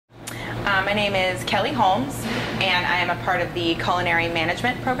My name is Kelly Holmes, and I am a part of the Culinary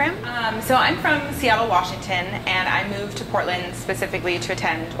Management program. So I'm from Seattle, Washington, and I moved to Portland specifically to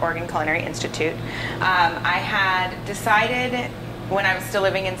attend Oregon Culinary Institute. I had decided when I was still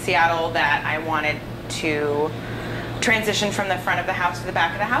living in Seattle that I wanted to transition from the front of the house to the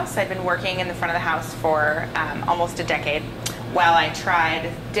back of the house. I'd been working in the front of the house for almost a decade while I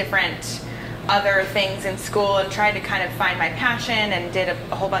tried different other things in school and tried to kind of find my passion and did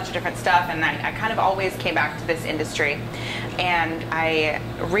a whole bunch of different stuff, and I kind of always came back to this industry. And I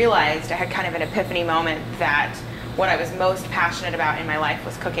realized, I had kind of an epiphany moment, that what I was most passionate about in my life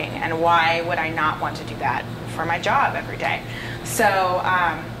was cooking, and why would I not want to do that for my job every day? So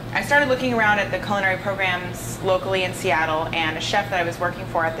I started looking around at the culinary programs locally in Seattle, and a chef that I was working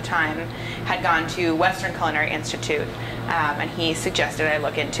for at the time had gone to Western Culinary Institute, and he suggested I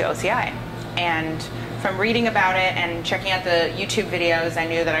look into OCI. And from reading about it and checking out the YouTube videos, I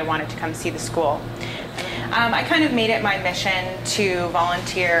knew that I wanted to come see the school. I kind of made it my mission to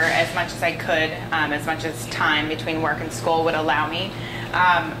volunteer as much as I could, as much as time between work and school would allow me.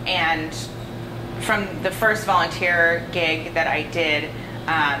 And from the first volunteer gig that I did,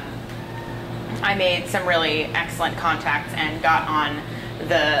 I made some really excellent contacts and got on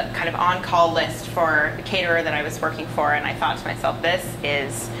the kind of on-call list for the caterer that I was working for, and I thought to myself, this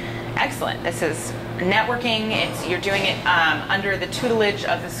is excellent. This is networking. You're doing it under the tutelage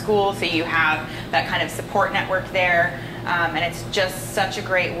of the school, so you have that kind of support network there, and it's just such a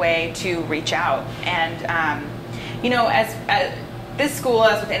great way to reach out. And you know, as this school,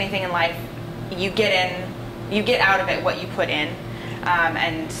 as with anything in life, you get out of it what you put in,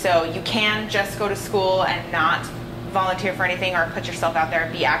 and so you can just go to school and not volunteer for anything or put yourself out there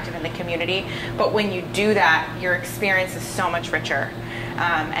and be active in the community. But when you do that, your experience is so much richer.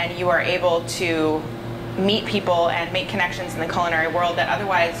 And you are able to meet people and make connections in the culinary world that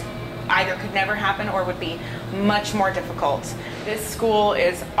otherwise either could never happen or would be much more difficult. This school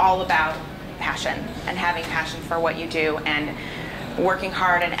is all about passion and having passion for what you do and working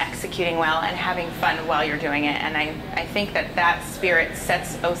hard and executing well and having fun while you're doing it. And I think that that spirit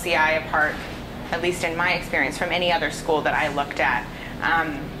sets OCI apart, at least in my experience, from any other school that I looked at.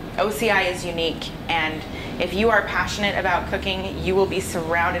 OCI is unique, and if you are passionate about cooking, you will be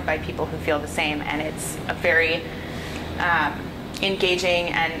surrounded by people who feel the same, and it's a very engaging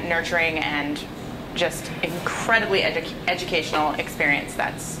and nurturing and just incredibly educational experience.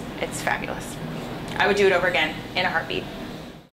 It's fabulous. I would do it over again in a heartbeat.